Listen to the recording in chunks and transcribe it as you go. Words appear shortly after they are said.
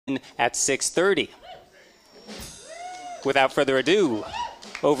at 6:30. Without further ado,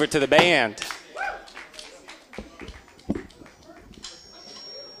 over to the band.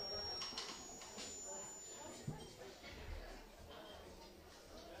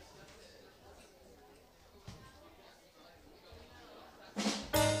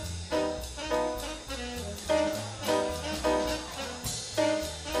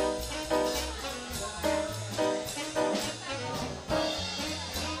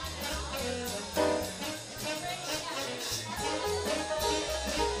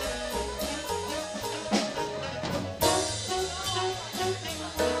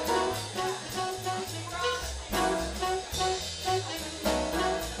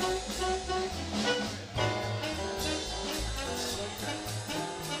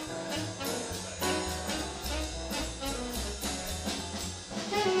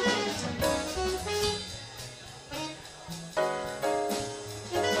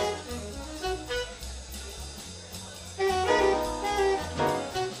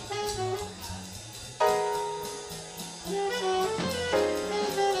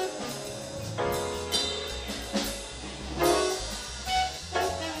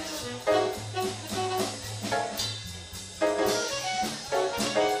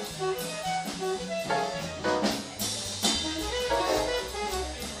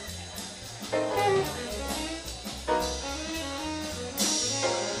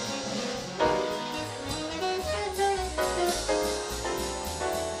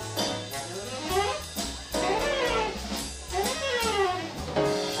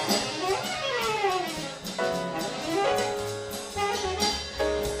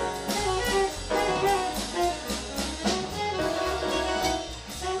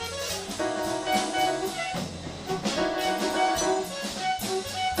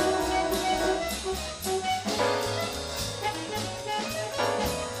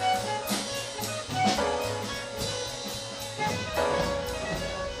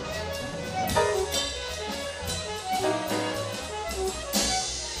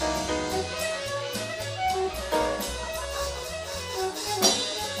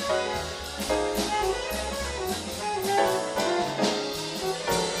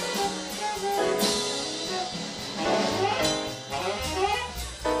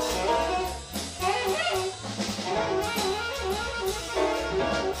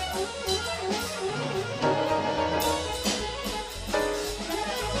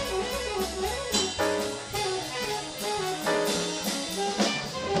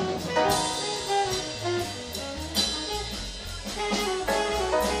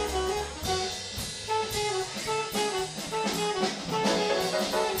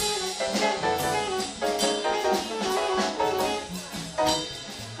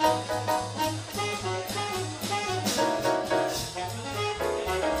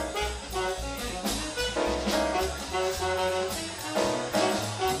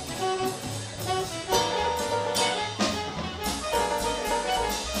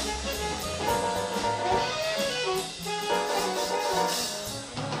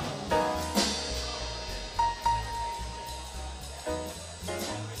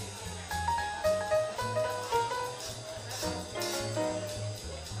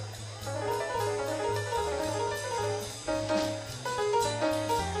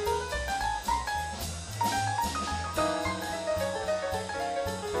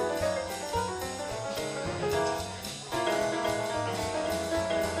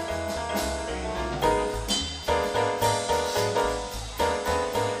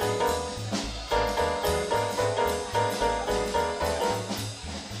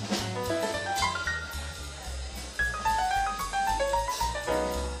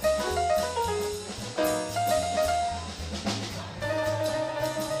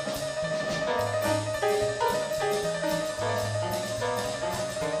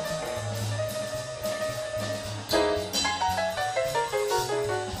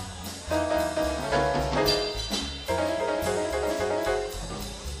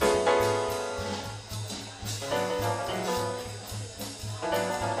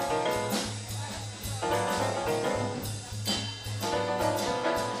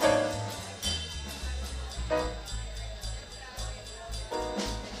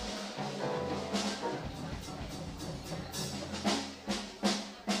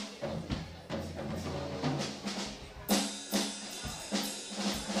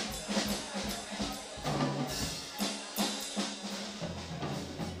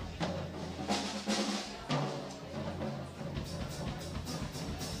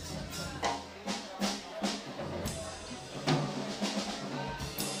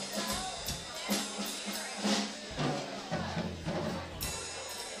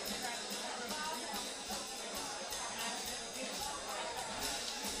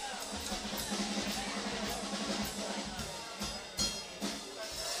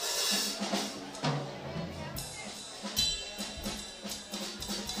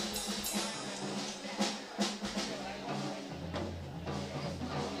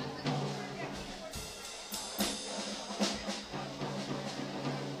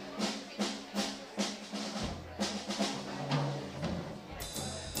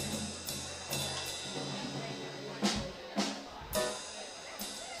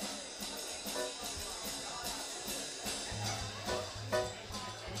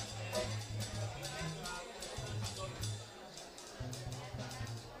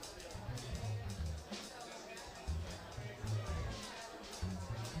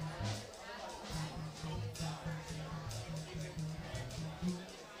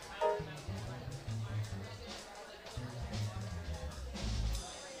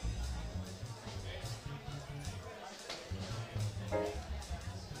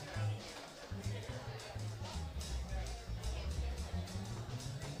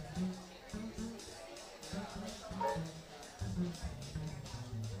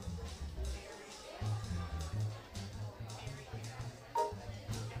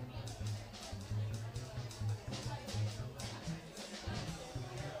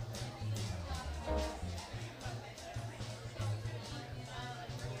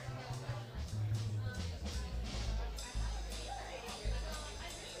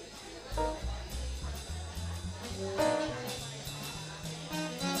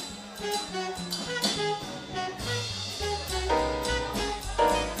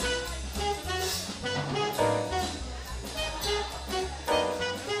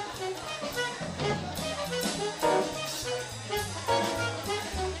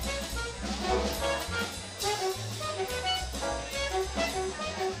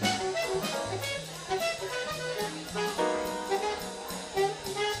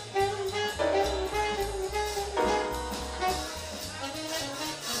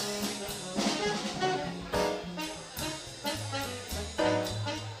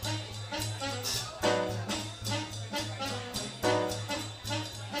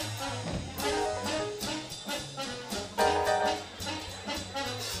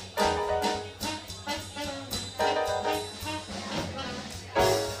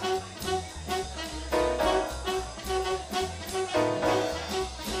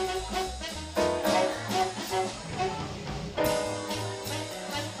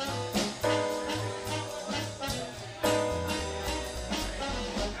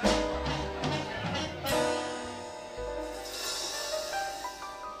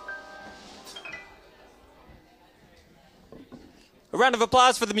 round of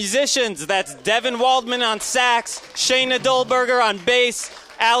applause for the musicians. That's Devin Waldman on sax, Shayna Dolberger on bass,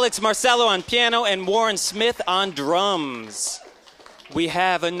 Alex Marcello on piano, and Warren Smith on drums. We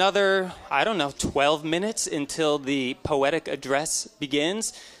have another, 12 minutes until the Poetic Address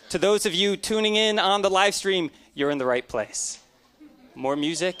begins. To those of you tuning in on the live stream, you're in the right place. More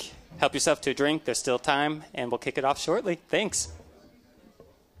music, help yourself to a drink, there's still time, and we'll kick it off shortly. Thanks.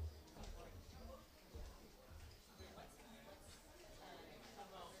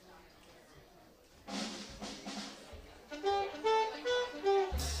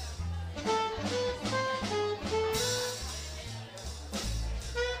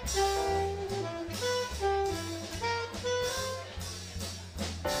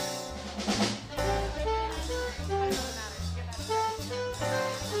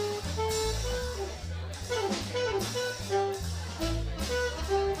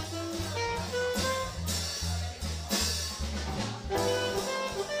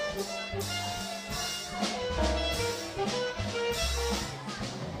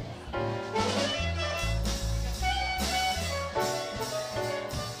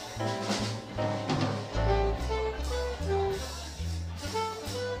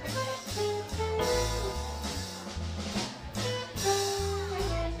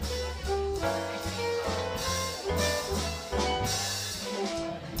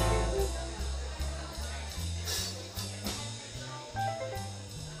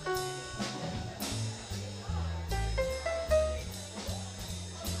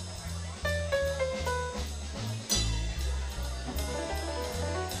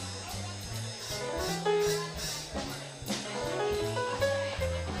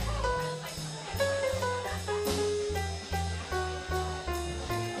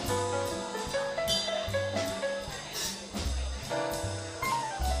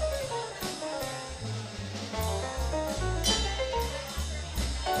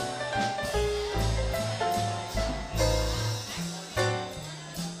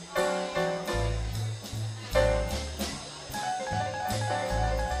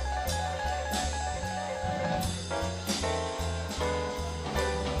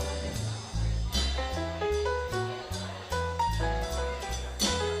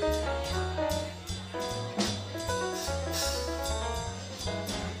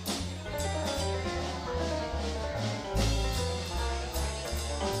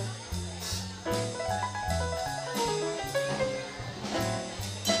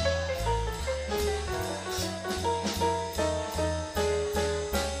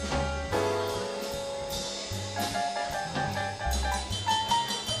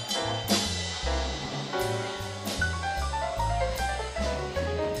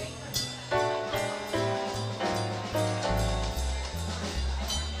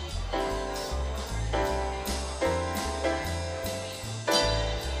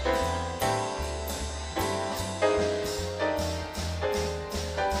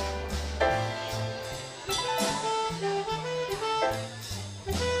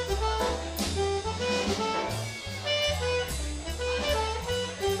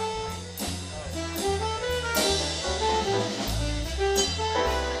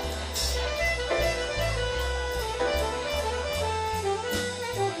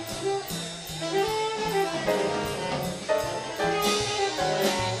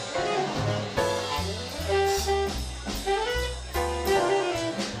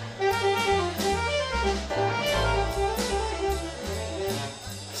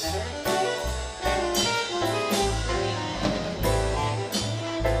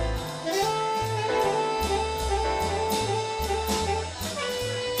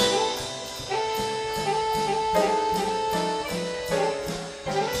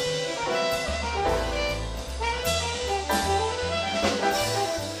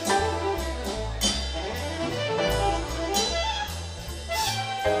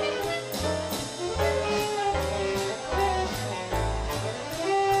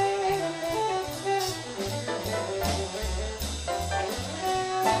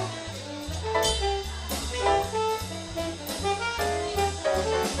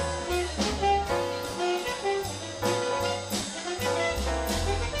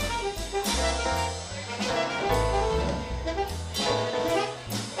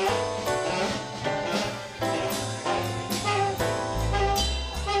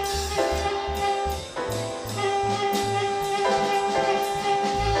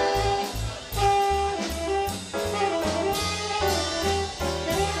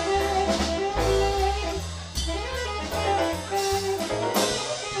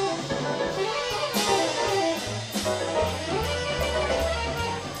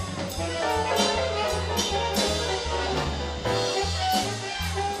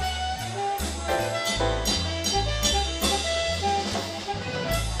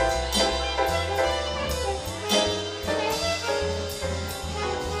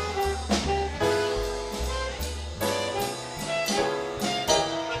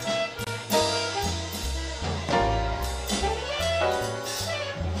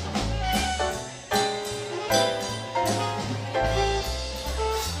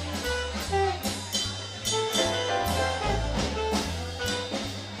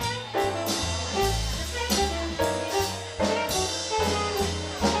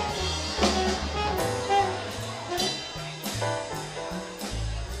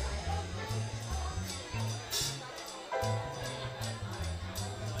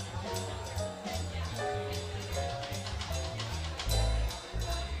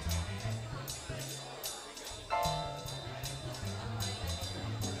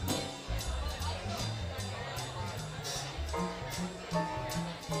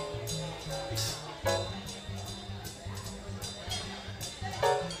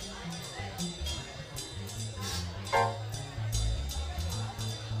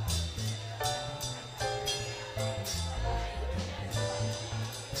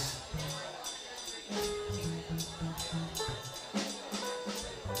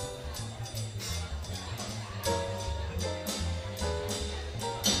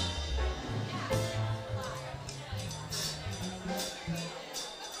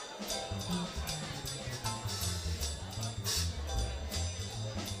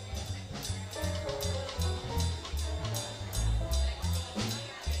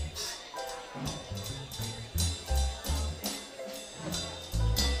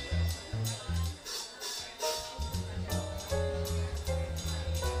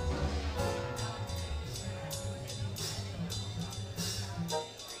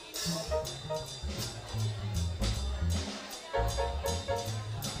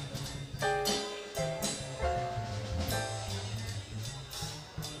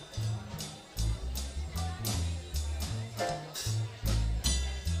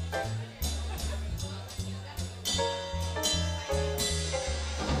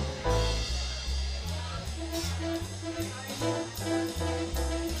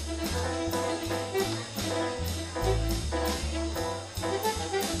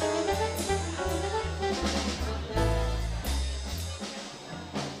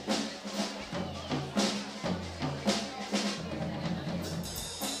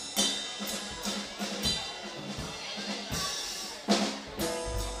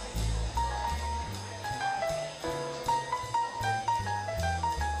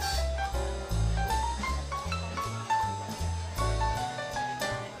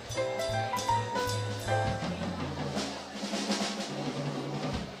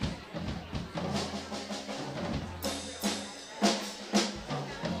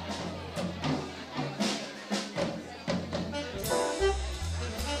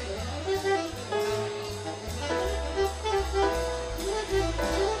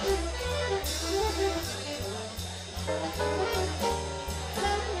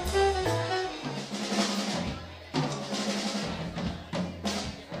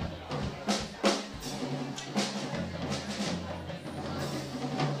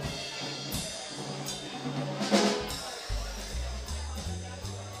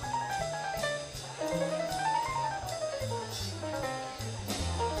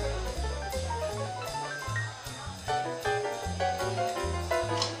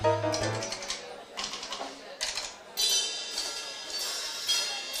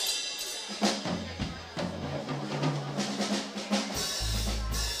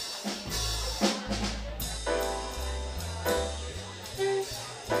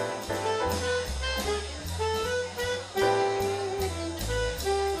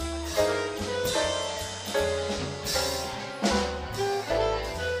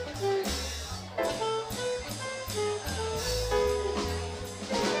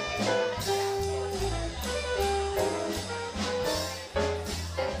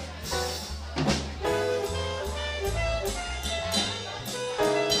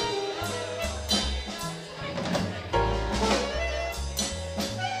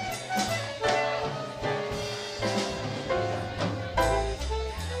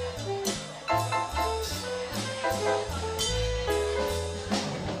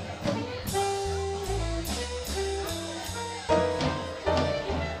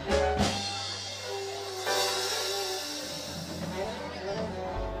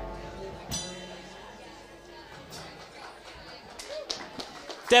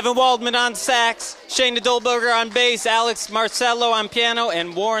 Devin Waldman on sax, Shayna Dolberger on bass, Alex Marcello on piano,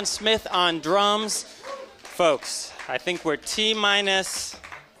 and Warren Smith on drums. Folks, I think we're T-minus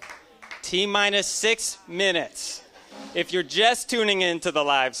 6 minutes. If you're just tuning into the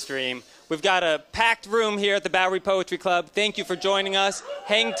live stream, we've got a packed room here at the Bowery Poetry Club. Thank you for joining us.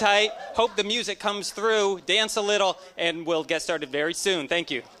 Hang tight. Hope the music comes through. Dance a little, and we'll get started very soon.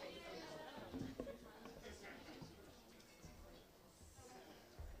 Thank you.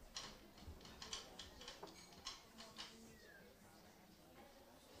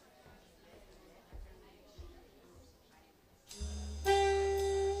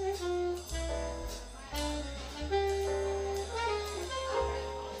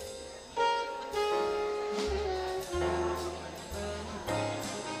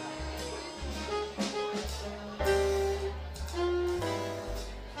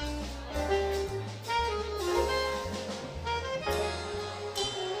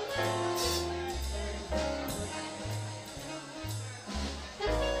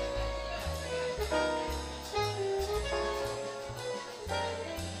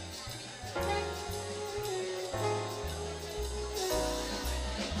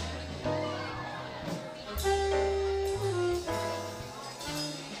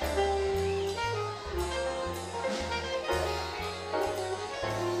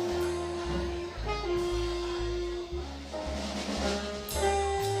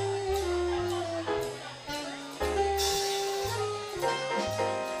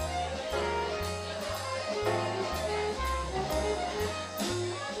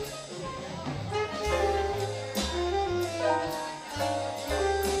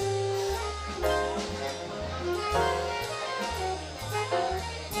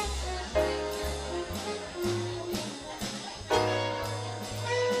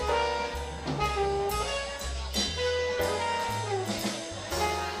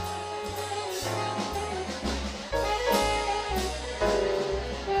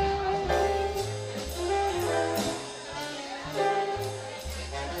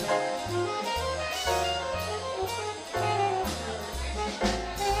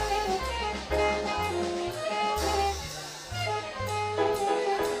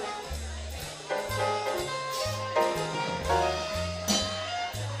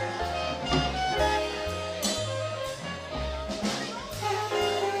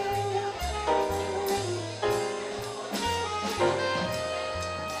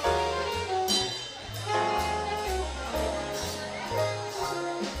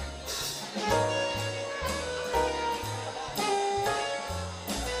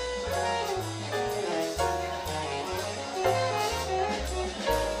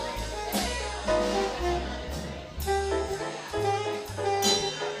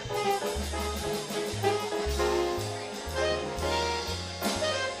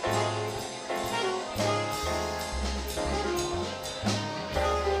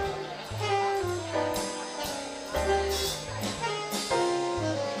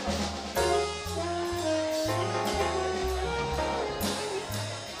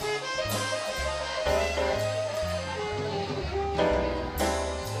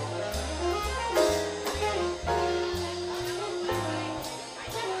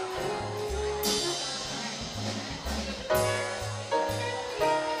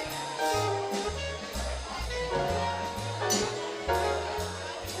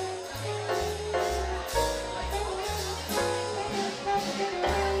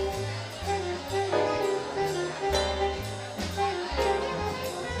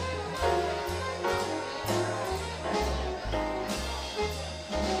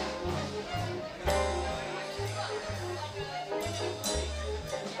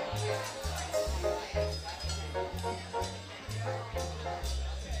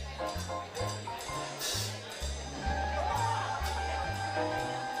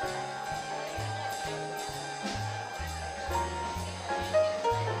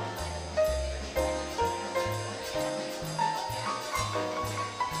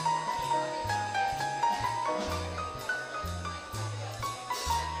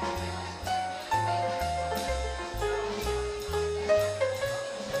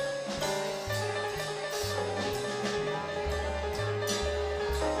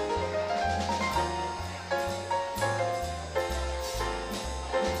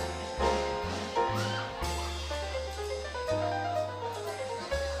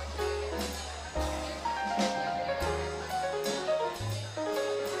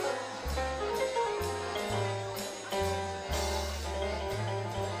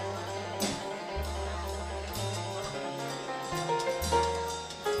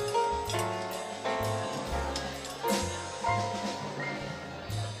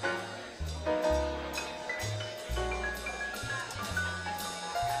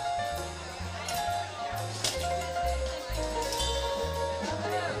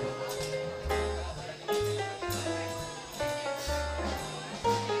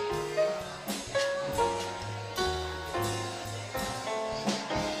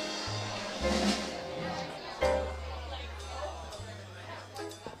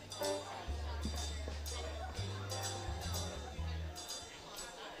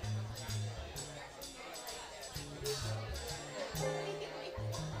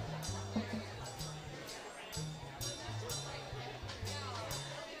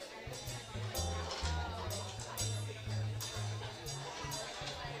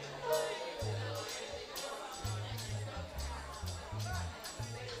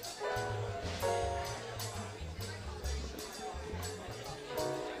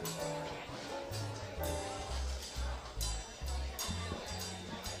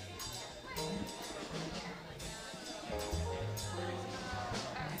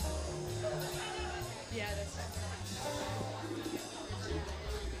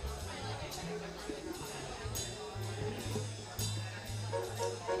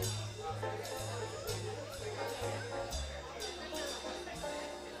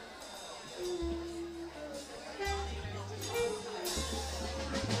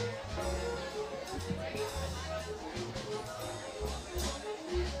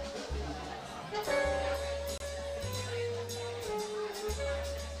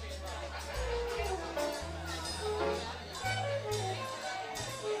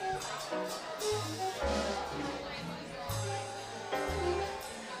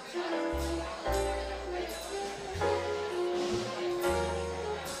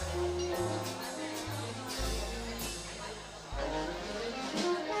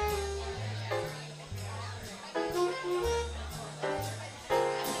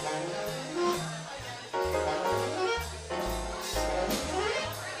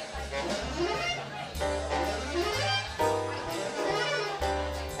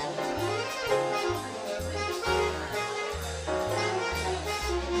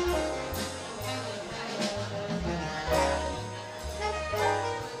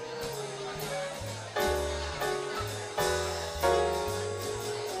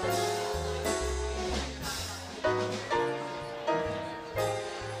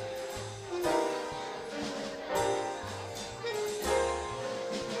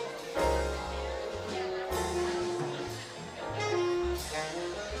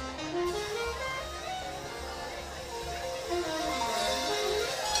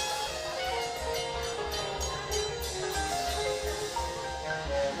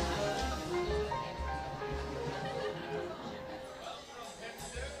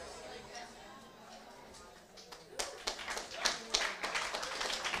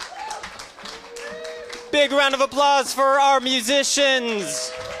 Big round of applause for our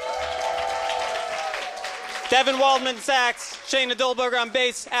musicians. Devin Waldman, sax, Shayna Dolberger on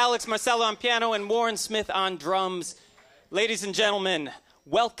bass, Alex Marcello on piano, and Warren Smith on drums. Ladies and gentlemen,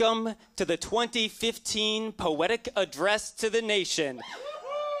 welcome to the 2015 Poetic Address to the Nation,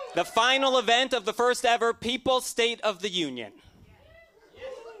 the final event of the first ever People's State of the Union.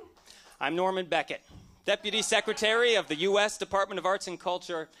 I'm Norman Beckett, Deputy Secretary of the U.S. Department of Arts and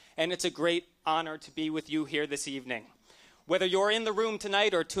Culture, and it's a great honor to be with you here this evening. Whether you're in the room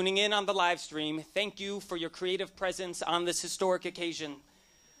tonight or tuning in on the live stream, thank you for your creative presence on this historic occasion.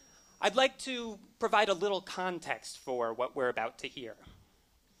 I'd like to provide a little context for what we're about to hear.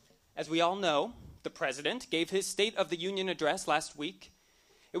 As we all know, the President gave his State of the Union address last week.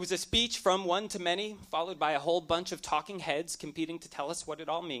 It was a speech from one to many, followed by a whole bunch of talking heads competing to tell us what it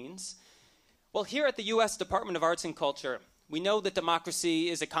all means. Well, here at the U.S. Department of Arts and Culture, we know that democracy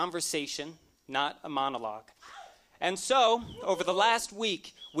is a conversation, not a monologue. And so, over the last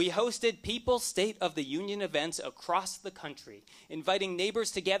week, we hosted People's State of the Union events across the country, inviting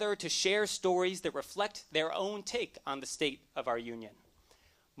neighbors together to share stories that reflect their own take on the state of our union.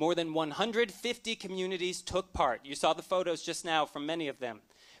 More than 150 communities took part. You saw the photos just now from many of them.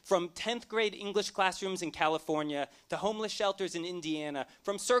 From 10th grade English classrooms in California to homeless shelters in Indiana,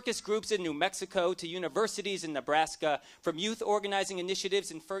 from circus groups in New Mexico to universities in Nebraska, from youth organizing initiatives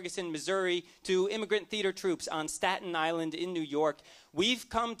in Ferguson, Missouri, to immigrant theater troops on Staten Island in New York, we've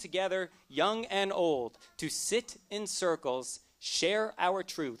come together, young and old, to sit in circles, share our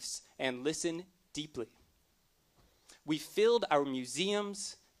truths, and listen deeply. We filled our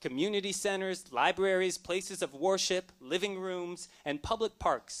museums, community centers, libraries, places of worship, living rooms, and public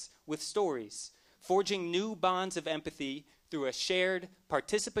parks with stories, forging new bonds of empathy through a shared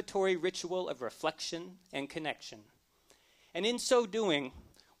participatory ritual of reflection and connection. And in so doing,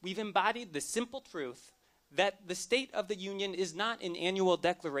 we've embodied the simple truth that the State of the Union is not an annual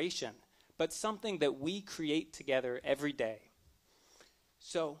declaration, but something that we create together every day.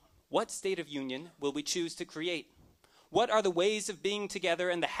 So, what State of Union will we choose to create? What are the ways of being together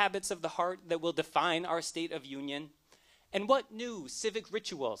and the habits of the heart that will define our State of Union? And what new civic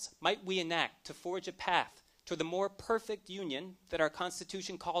rituals might we enact to forge a path to the more perfect union that our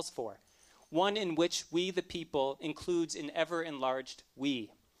Constitution calls for, one in which we, the people, includes an ever-enlarged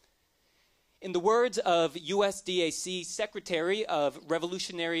we? In the words of USDAC Secretary of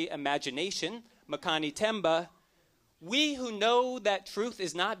Revolutionary Imagination, Makani Temba, we who know that truth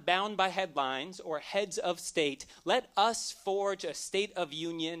is not bound by headlines or heads of state, let us forge a state of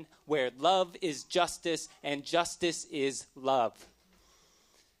union where love is justice and justice is love.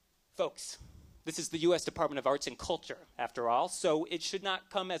 Folks, this is the U.S. Department of Arts and Culture, after all, so it should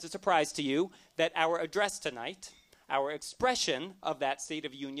not come as a surprise to you that our address tonight, our expression of that state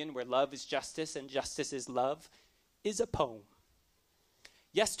of union where love is justice and justice is love, is a poem.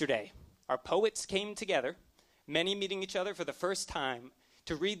 Yesterday, our poets came together, many meeting each other for the first time,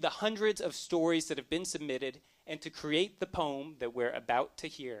 to read the hundreds of stories that have been submitted and to create the poem that we're about to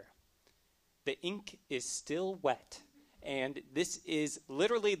hear. The ink is still wet, and this is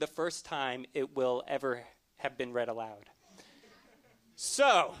literally the first time it will ever have been read aloud.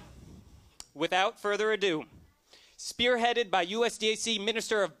 So, without further ado, spearheaded by USDAC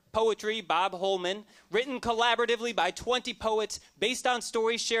Minister of Poetry Bob Holman, written collaboratively by 20 poets, based on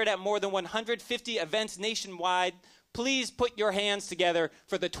stories shared at more than 150 events nationwide, please put your hands together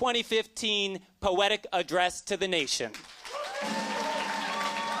for the 2015 Poetic Address to the Nation.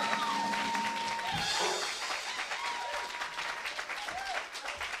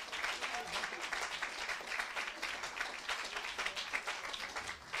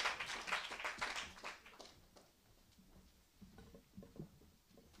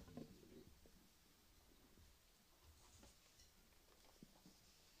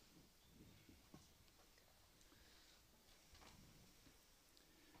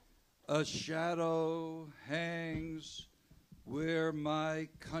 A shadow hangs where my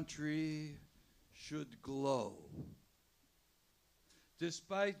country should glow.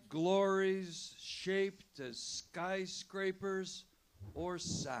 Despite glories shaped as skyscrapers or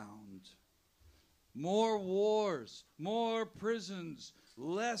sound. More wars, more prisons,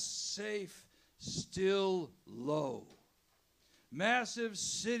 less safe, still low. Massive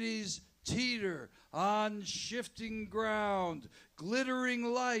cities teeter on shifting ground,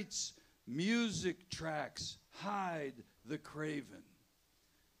 glittering lights, music tracks hide the craven.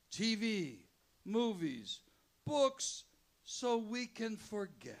 TV, movies, books, so we can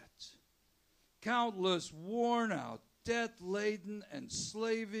forget. Countless worn out, debt-laden,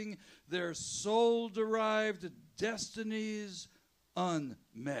 enslaving, their soul-derived destinies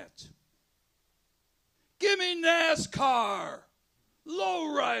unmet. Give me NASCAR,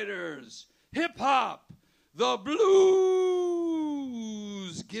 lowriders, hip-hop, the blues.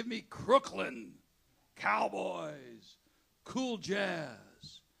 Give me Crooklyn, cowboys, cool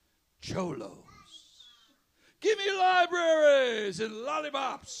jazz, cholos. Give me libraries and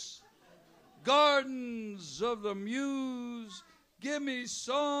lollipops, gardens of the muse. Give me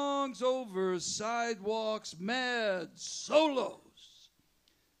songs over sidewalks, mad solos.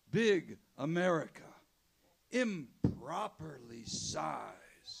 Big America, improperly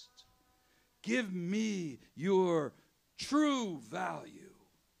sized. Give me your true value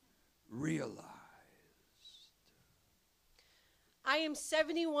realized. I am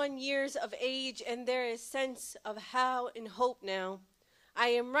 71 years of age, and there is sense of how and hope now. I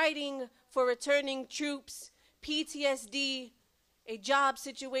am writing for returning troops, PTSD, a job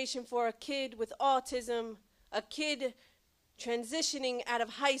situation for a kid with autism, a kid transitioning out of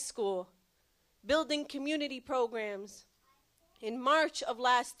high school, building community programs. In March of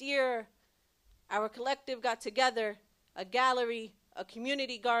last year, our collective got together, a gallery, a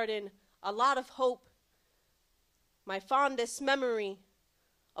community garden, a lot of hope. My fondest memory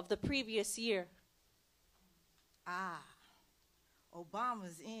of the previous year.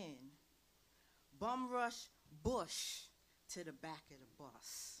 Obama's in. Bum rush Bush to the back of the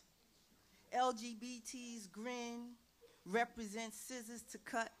bus. LGBT's grin represents scissors to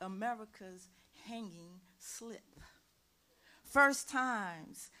cut America's hanging slip. First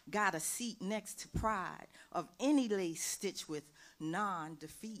times got a seat next to pride of any lace stitched with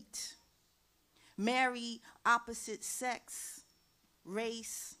non-defeat. Marry opposite sex,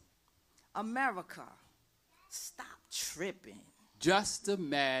 race, America, stop tripping. Just a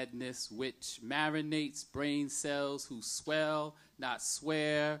madness which marinates brain cells who swell, not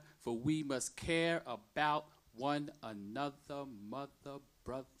swear, for we must care about one another, mother,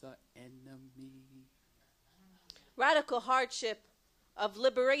 brother, enemy. Radical hardship of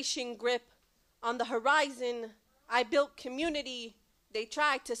liberation grip on the horizon. I built community. They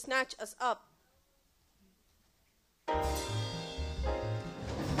tried to snatch us up.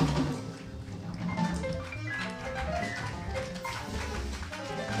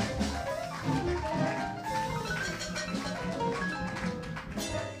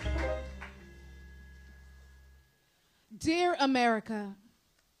 Dear America,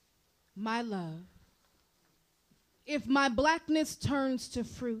 my love, if my blackness turns to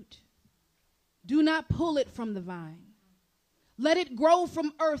fruit, do not pull it from the vine. Let it grow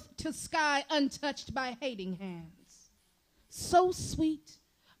from earth to sky untouched by hating hands. So sweet,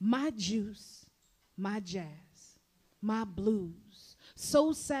 my juice, my jazz, my blues.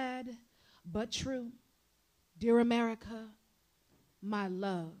 So sad, but true. Dear America, my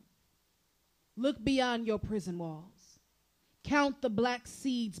love, look beyond your prison walls. Count the black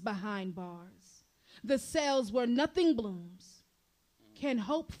seeds behind bars, the cells where nothing blooms. Can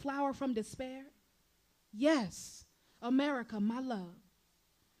hope flower from despair? Yes, America, my love.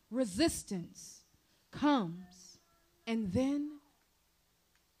 Resistance comes and then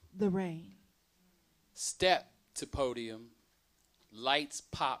the rain. Step to podium. Lights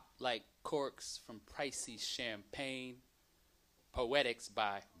pop like corks from pricey champagne. Poetics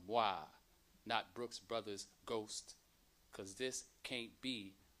by moi, not Brooks Brothers Ghost, 'cause this can't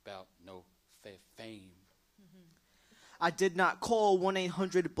be about no fame. I did not call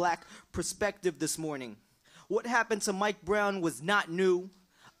 1-800 Black Perspective this morning. What happened to Mike Brown was not new.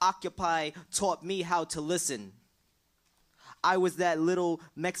 Occupy taught me how to listen. I was that little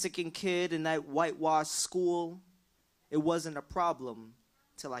Mexican kid in that whitewashed school. It wasn't a problem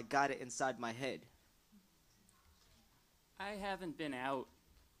till I got it inside my head. I haven't been out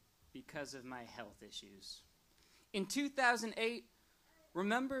because of my health issues. In 2008,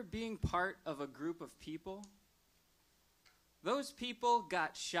 remember being part of a group of people? Those people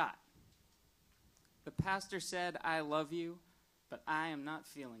got shot. The pastor said, "I love you, but I am not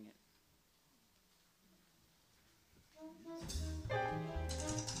feeling it."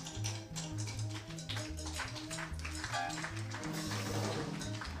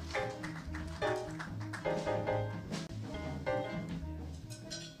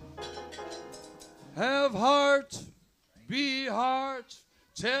 Have heart, be heart,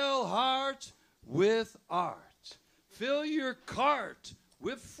 tell heart with art. Fill your cart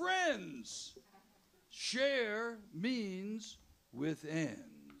with friends. Share means with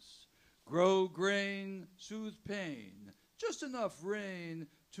ends. Grow grain, soothe pain. Just enough rain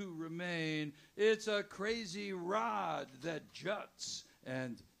to remain. It's a crazy rod that juts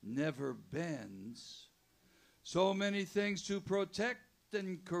and never bends. So many things to protect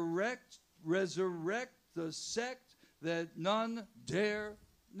and correct. Resurrect the sect that none dare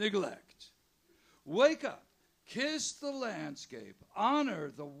neglect. Wake up, kiss the landscape, honor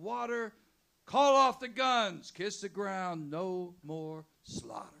the water, call off the guns, kiss the ground, no more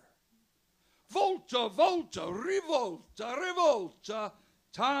slaughter. Volta, volta, revolta, revolta,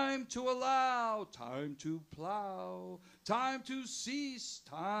 time to allow, time to plow, time to cease,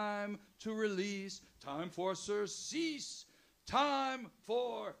 time to release, time for surcease, time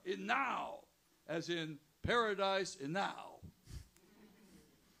for now, as in paradise now.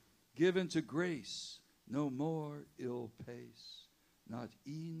 Given to grace, no more ill pace, not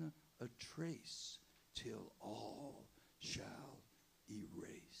e'en a trace, till all shall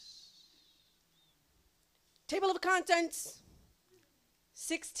erase. Table of contents,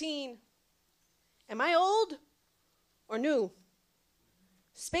 16. Am I old or new?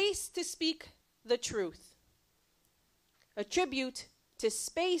 Space to speak the truth. A tribute to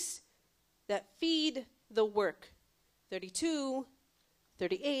space that feed the work. 32,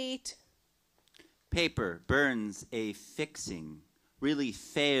 38. Paper burns a fixing, really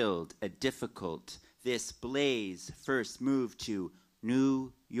failed a difficult. This blaze first moved to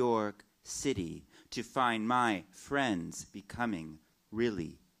New York City to find my friends becoming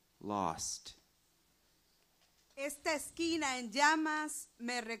really lost. Esta esquina en llamas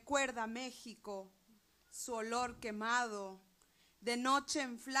me recuerda a México, su olor quemado, de noche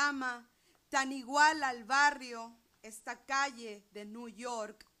en flama, tan igual al barrio, esta calle de New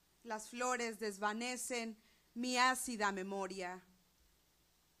York, las flores desvanecen mi ácida memoria.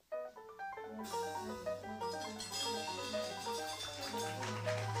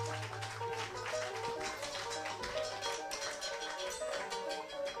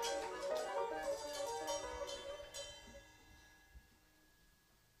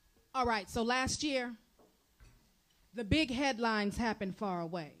 All right, so last year, the big headlines happened far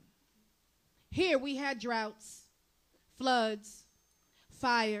away. Here we had droughts, floods,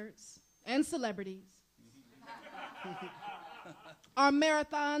 fires, and celebrities. Our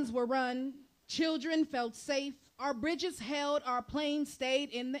marathons were run, children felt safe, our bridges held, our planes stayed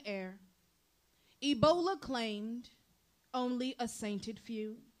in the air. Ebola claimed only a sainted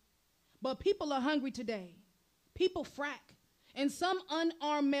few. But people are hungry today. People frack. And some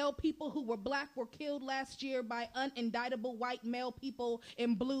unarmed male people who were black were killed last year by unindictable white male people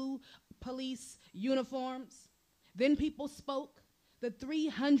in blue police uniforms. Then people spoke, the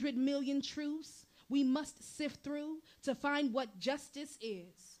 300 million truths we must sift through to find what justice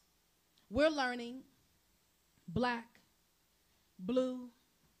is. We're learning black, blue,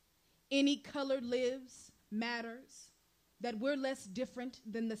 any color lives, matters, that we're less different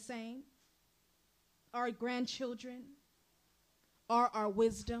than the same. Our grandchildren are our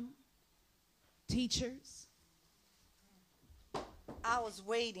wisdom, teachers. I was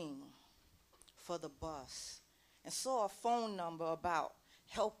waiting for the bus and saw a phone number about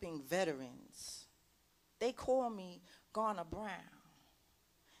helping veterans. They call me Garner Brown.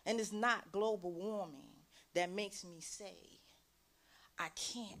 And it's not global warming that makes me say, I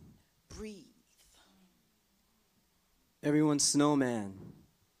can't breathe. Everyone's snowman.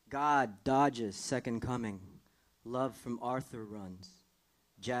 God dodges second coming. Love from Arthur runs.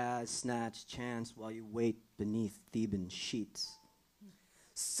 Jazz snatch chance while you wait beneath Theban sheets.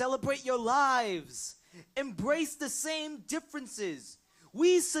 Celebrate your lives. Embrace the same differences.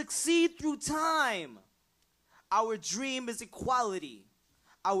 We succeed through time. Our dream is equality.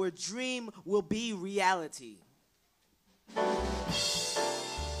 Our dream will be reality.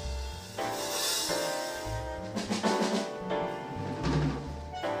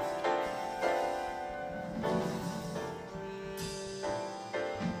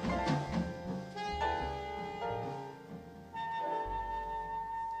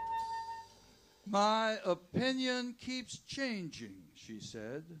 My opinion keeps changing, she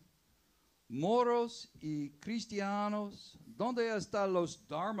said. Moros y cristianos, ¿dónde están los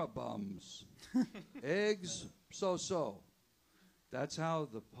Dharma bums? Eggs, so-so. That's how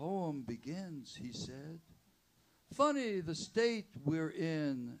the poem begins, he said. Funny the state we're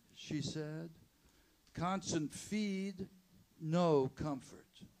in, she said. Constant feed, no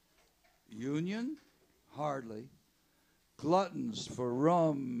comfort. Union? Hardly. Gluttons for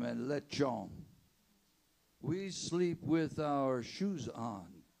rum and lechon. We sleep with our shoes on.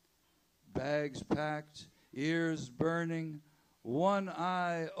 Bags packed, ears burning, one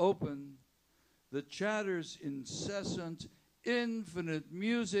eye open. The chatter's incessant, infinite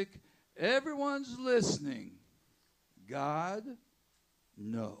music. Everyone's listening. God?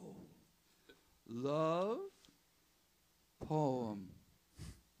 No. Love? Poem.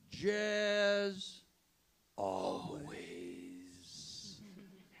 Jazz? Always.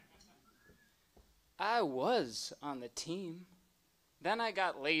 I was on the team. Then I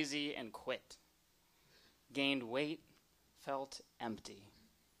got lazy and quit. Gained weight, felt empty.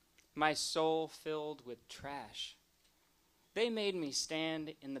 My soul filled with trash. They made me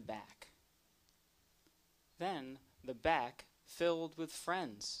stand in the back. Then the back filled with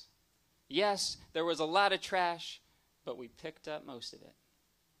friends. Yes, there was a lot of trash, but we picked up most of it.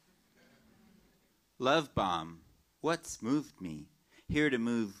 Love bomb, what's moved me? Here to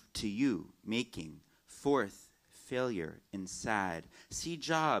move to you, making fourth failure inside. See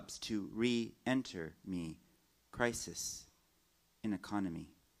jobs to re-enter me. Crisis in economy.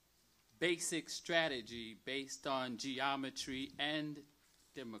 Basic strategy based on geometry and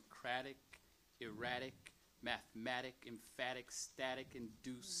democratic, erratic, mathematic, emphatic, static,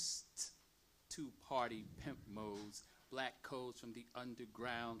 induced, two-party pimp modes, black codes from the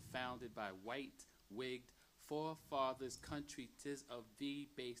underground, founded by white, wigged, forefathers, country tis of thee,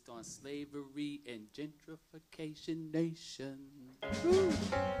 based on slavery and gentrification nation. Woo.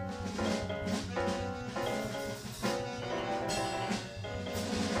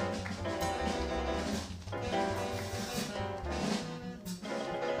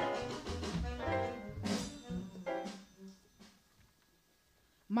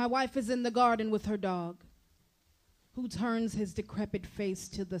 My wife is in the garden with her dog, who turns his decrepit face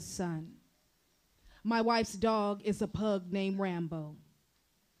to the sun. My wife's dog is a pug named Rambo.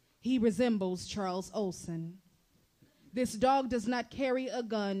 He resembles Charles Olson. This dog does not carry a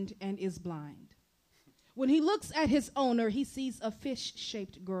gun and is blind. When he looks at his owner, he sees a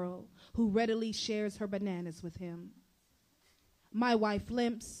fish-shaped girl who readily shares her bananas with him. My wife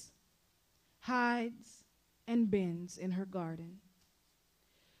limps, hides, and bends in her garden.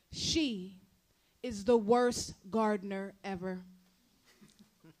 She is the worst gardener ever.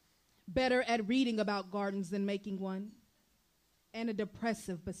 Better at reading about gardens than making one, and a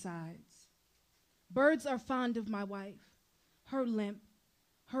depressive besides. Birds are fond of my wife, her limp,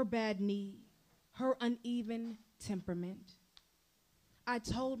 her bad knee, her uneven temperament. I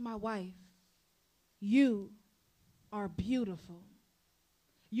told my wife, you are beautiful.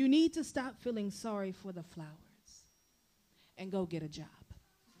 You need to stop feeling sorry for the flowers and go get a job.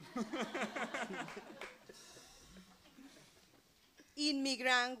 In mi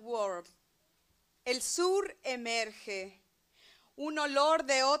gran world, el sur emerge, un olor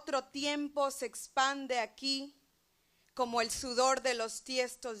de otro tiempo se expande aquí, como el sudor de los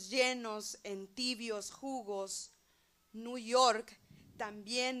tiestos llenos en tibios jugos. New York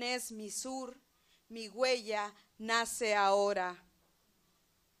también es mi sur, mi huella nace ahora.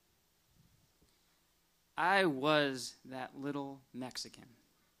 I was that little Mexican.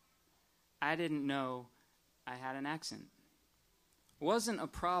 I didn't know I had an accent. Wasn't a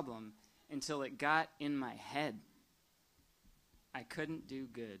problem until it got in my head. I couldn't do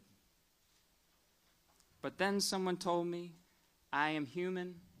good. But then someone told me I am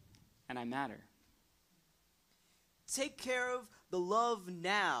human and I matter. Take care of the love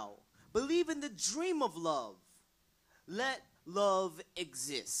now. Believe in the dream of love. Let love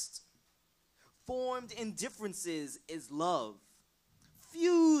exist. Transformed indifferences is love.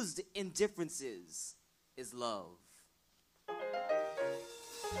 Fused indifferences is love.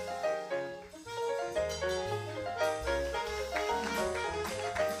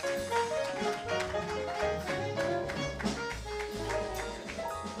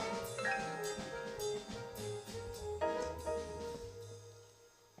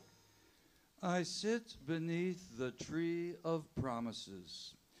 I sit beneath the tree of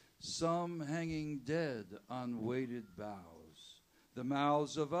promises, some hanging dead on weighted boughs, the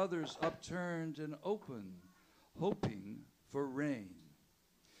mouths of others upturned and open, hoping for rain.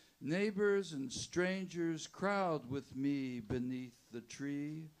 Neighbors and strangers crowd with me beneath the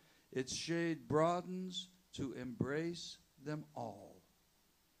tree. Its shade broadens to embrace them all.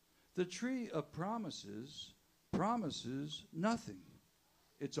 The tree of promises promises nothing.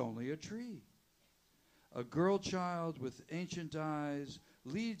 It's only a tree. A girl child with ancient eyes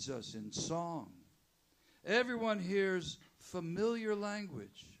leads us in song. Everyone hears familiar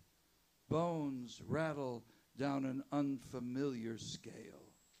language. Bones rattle down an unfamiliar scale.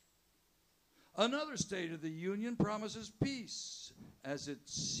 Another State of the Union promises peace as it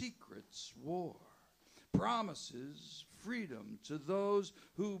secrets war. Promises freedom to those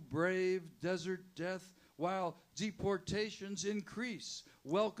who brave desert death while deportations increase,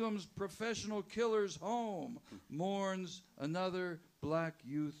 welcomes professional killers home, mourns another black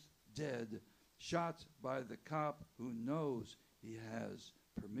youth dead, shot by the cop who knows he has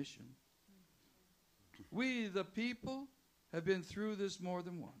permission. We, the people, have been through this more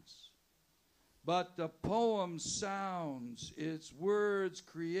than once. But the poem sounds, its words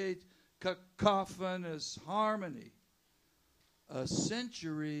create cacophonous harmony. A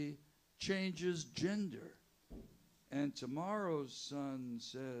century changes gender, and tomorrow's sun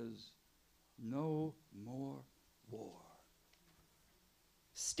says, no more war.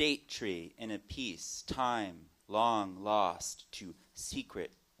 State tree in a peace, time long lost to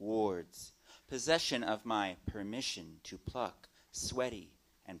secret wards, possession of my permission to pluck, sweaty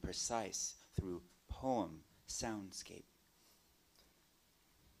and precise through poem soundscape.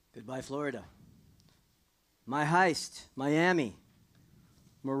 Goodbye, Florida. My heist, Miami.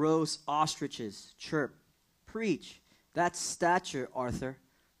 Morose ostriches chirp, preach. That's stature, Arthur.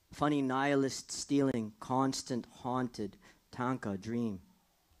 Funny nihilist stealing, constant haunted, Tanka dream.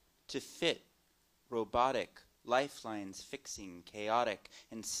 To fit, robotic, lifelines fixing, chaotic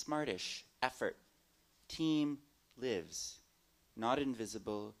and smartish effort. Team lives, not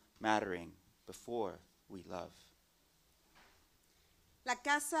invisible, mattering before we love. La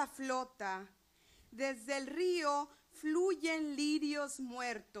casa flota. Desde el río fluyen lirios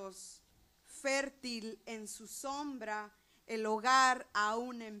muertos. Fértil en su sombra, el hogar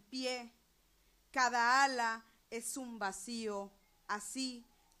aún en pie. Cada ala es un vacío, así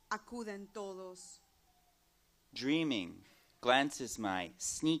acuden todos. Dreaming, glances my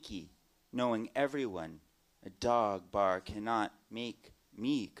sneaky, knowing everyone. A dog bar cannot make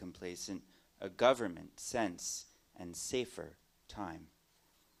me complacent. A government sense and safer time.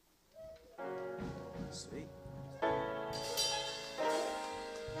 Sweet.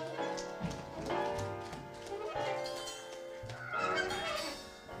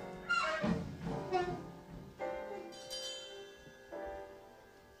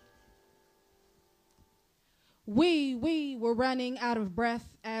 We were running out of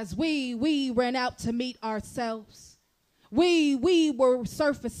breath as we ran out to meet ourselves. We were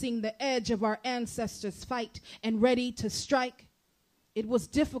surfacing the edge of our ancestors' fight and ready to strike. It was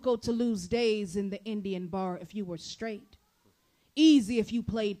difficult to lose days in the Indian bar if you were straight. Easy if you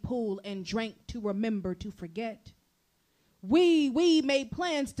played pool and drank to remember to forget. We made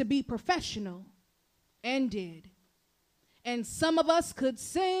plans to be professional and did. And some of us could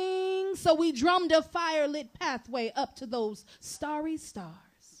sing, so we drummed a fire-lit pathway up to those starry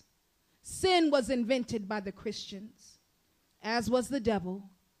stars. Sin was invented by the Christians, as was the devil.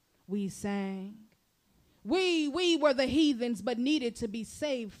 We sang. We were the heathens, but needed to be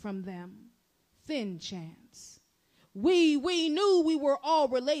saved from them. Thin chance. We knew we were all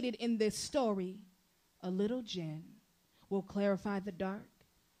related in this story. A little gin will clarify the dark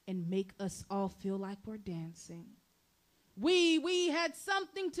and make us all feel like we're dancing. We had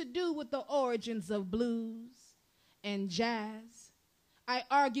something to do with the origins of blues and jazz. I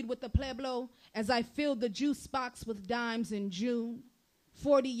argued with the Pueblo as I filled the juice box with dimes in June.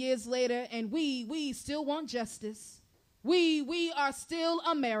 40 years later, and we still want justice. We are still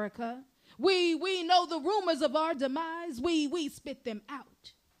America. We know the rumors of our demise. We spit them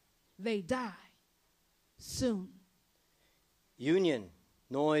out. They die soon. Union,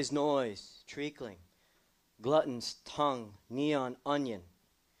 noise, trickling. Glutton's tongue, neon onion.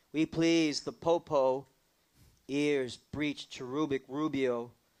 We please the popo, ears breach cherubic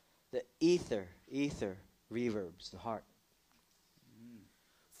rubio, the ether reverbs the heart.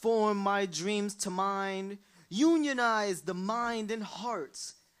 Form my dreams to mind, unionize the mind and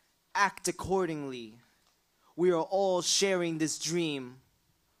hearts, act accordingly. We are all sharing this dream.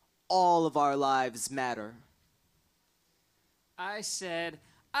 All of our lives matter. I said,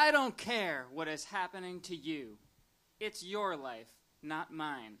 I don't care what is happening to you. It's your life, not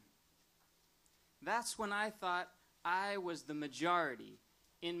mine. That's when I thought I was the majority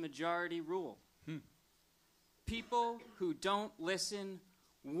in majority rule. People who don't listen,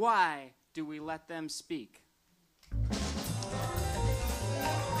 why do we let them speak?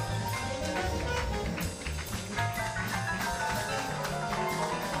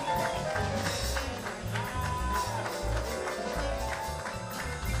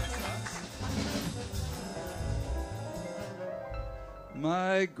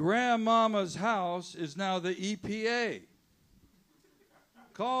 My grandmama's house is now the EPA.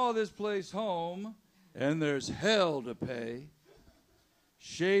 Call this place home, and there's hell to pay.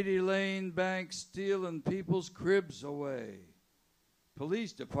 Shady Lane banks stealing people's cribs away.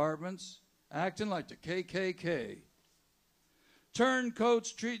 Police departments acting like the KKK.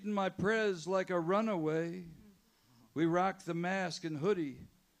 Turncoats treating my prez like a runaway. We rock the mask and hoodie,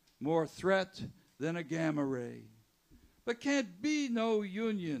 more threat than a gamma ray. But can't be no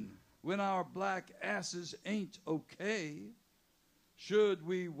union when our black asses ain't okay. Should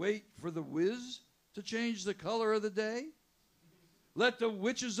we wait for the whiz to change the color of the day? Let the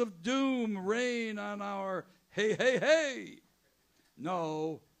witches of doom reign on our hey, hey, hey.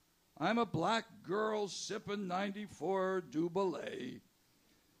 No, I'm a black girl sipping 94 Dubélé,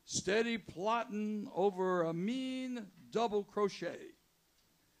 steady plotting over a mean double crochet.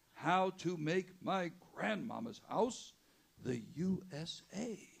 How to make my grandmama's house the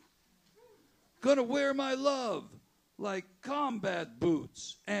USA. Gonna wear my love like combat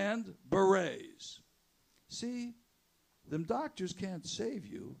boots and berets. See, them doctors can't save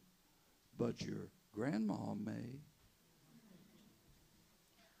you, but your grandma may.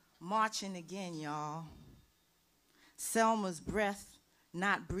 Marching again, y'all. Selma's breath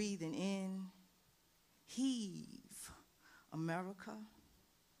not breathing in. Heave, America.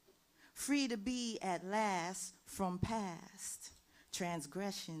 Free to be at last from past.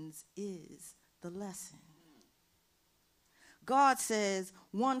 Transgressions is the lesson. God says,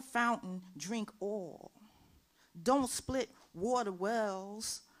 one fountain, drink all. Don't split water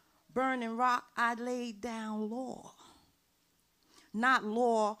wells. Burning rock, I laid down law. Not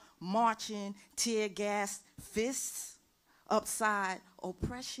law marching, tear gas fists. Upside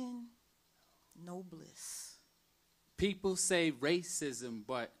oppression, no bliss. People say racism,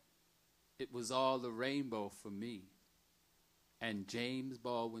 but it was all the rainbow for me. And James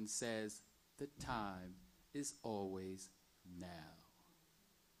Baldwin says, the time is always now.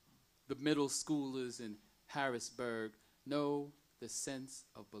 The middle schoolers in Harrisburg know the sense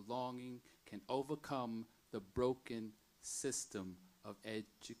of belonging can overcome the broken system of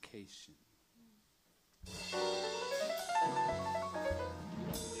education.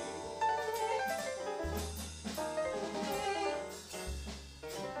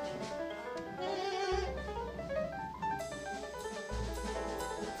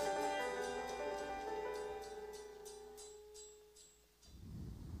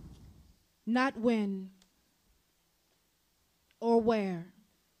 Not when or where,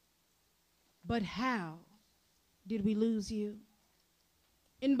 but how did we lose you?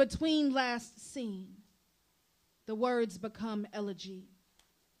 In between last scene, the words become elegy,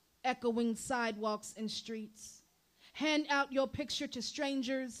 echoing sidewalks and streets. Hand out your picture to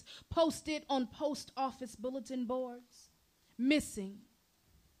strangers, post it on post office bulletin boards. Missing,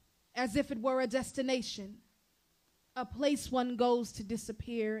 as if it were a destination, a place one goes to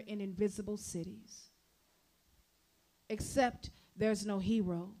disappear in invisible cities. Except there's no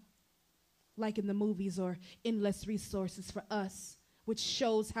hero, like in the movies or endless resources for us, which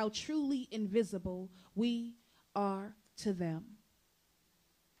shows how truly invisible we are to them.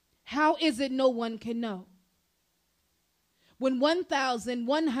 How is it no one can know? When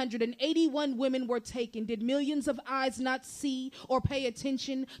 1,181 women were taken, did millions of eyes not see or pay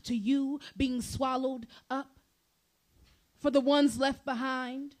attention to you being swallowed up? For the ones left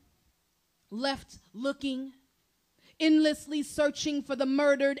behind, left looking, endlessly searching for the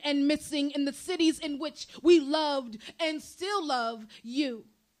murdered and missing in the cities in which we loved and still love you.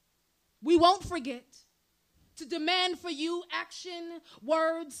 We won't forget to demand for you action,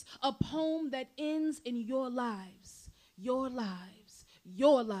 words, a poem that ends in your lives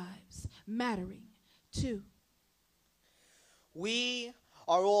mattering too. We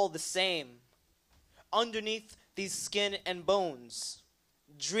are all the same. Underneath these skin and bones,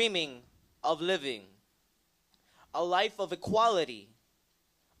 dreaming of living a life of equality,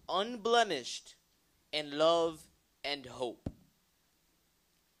 unblemished in love and hope.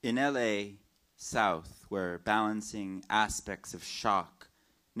 In LA South, where balancing aspects of shock,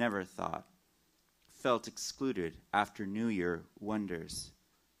 never thought, felt excluded after New Year wonders,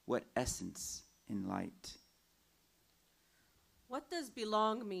 what essence in light? What does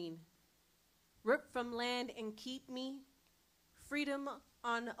belong mean? Rip from land and keep me? Freedom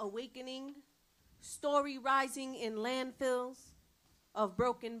on awakening? Story rising in landfills of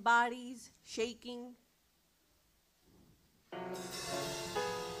broken bodies shaking?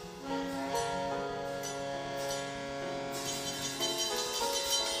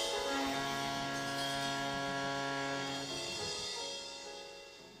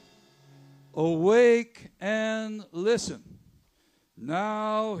 Awake and listen.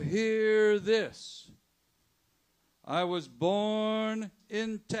 Now hear this. I was born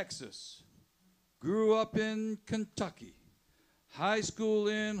in Texas, grew up in Kentucky, high school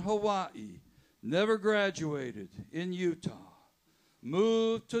in Hawaii, never graduated in Utah,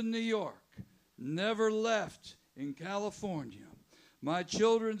 moved to New York, never left in California. My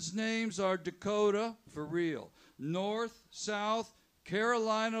children's names are Dakota, for real, North, South,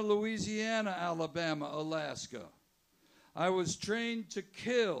 Carolina, Louisiana, Alabama, Alaska. I was trained to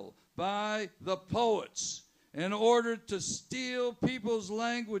kill by the poets in order to steal people's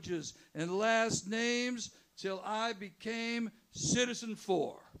languages and last names till I became Citizen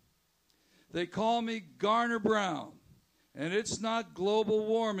 4. They call me Garner Brown, and it's not global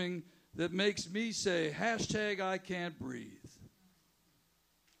warming that makes me say hashtag I can't breathe.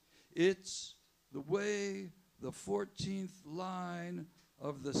 It's the way the 14th line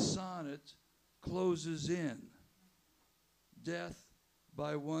of the sonnet closes in. Death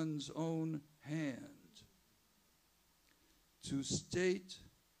by one's own hand. To state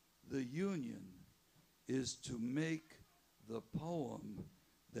the union is to make the poem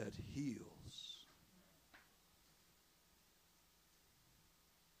that heals.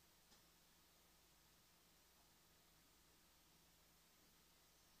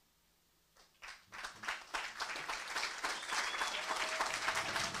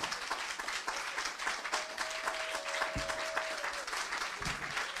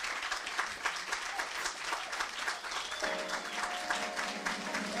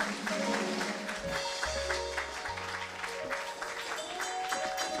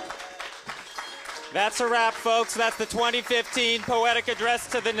 That's a wrap, folks. That's the 2015 Poetic Address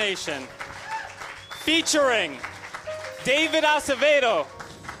to the Nation. Featuring David Acevedo.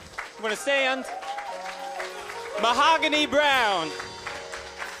 You want to stand? Mahogany Brown.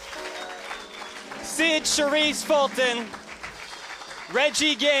 Sid Charisse Fulton.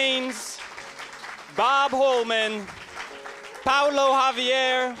 Reggie Gaines. Bob Holman. Paulo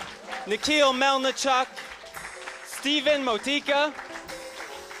Javier. Nikhil Melnichuk. Stephen Motika.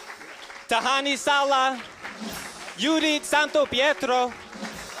 Tahani Sala, Judith Santo Pietro,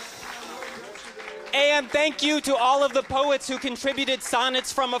 and thank you to all of the poets who contributed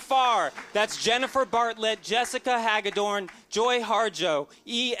sonnets from afar. That's Jennifer Bartlett, Jessica Hagedorn, Joy Harjo,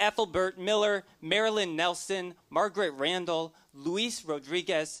 E. Ethelbert Miller, Marilyn Nelson, Margaret Randall, Luis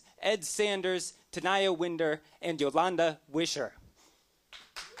Rodriguez, Ed Sanders, Tanaya Winder, and Yolanda Wisher.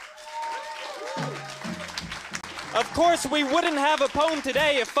 Of course, we wouldn't have a poem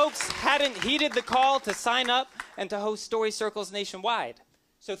today if folks hadn't heeded the call to sign up and to host Story Circles nationwide.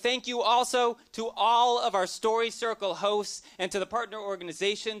 So thank you also to all of our Story Circle hosts and to the partner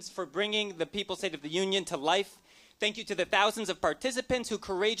organizations for bringing the People's State of the Union to life. Thank you to the thousands of participants who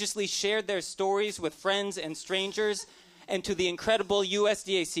courageously shared their stories with friends and strangers, and to the incredible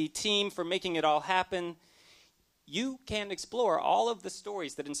USDAC team for making it all happen. You can explore all of the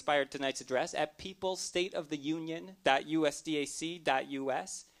stories that inspired tonight's address at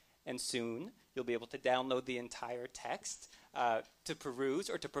peoplestateoftheunion.usdac.us, and soon you'll be able to download the entire text to peruse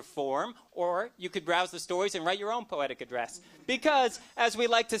or to perform, or you could browse the stories and write your own poetic address. Because, as we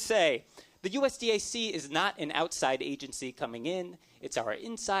like to say, the USDAC is not an outside agency coming in, it's our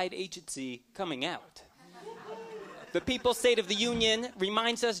inside agency coming out. The People's State of the Union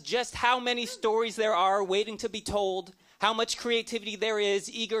reminds us just how many stories there are waiting to be told, how much creativity there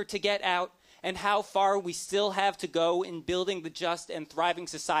is eager to get out, and how far we still have to go in building the just and thriving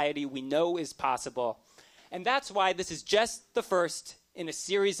society we know is possible. And that's why this is just the first in a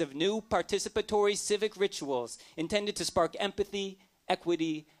series of new participatory civic rituals intended to spark empathy,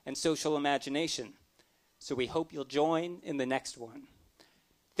 equity, and social imagination. So we hope you'll join in the next one.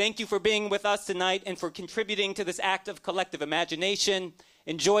 Thank you for being with us tonight and for contributing to this act of collective imagination.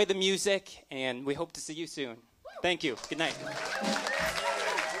 Enjoy the music, and we hope to see you soon. Thank you. Good night.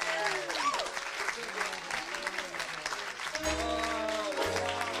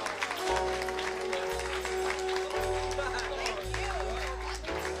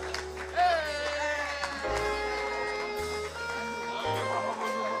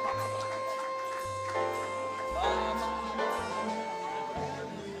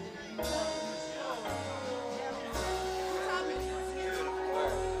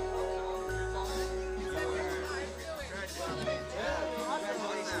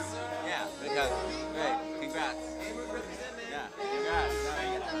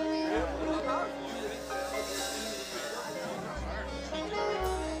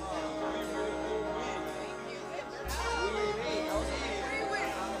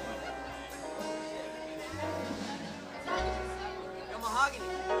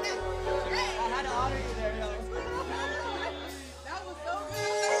 I had to honor you there, yo.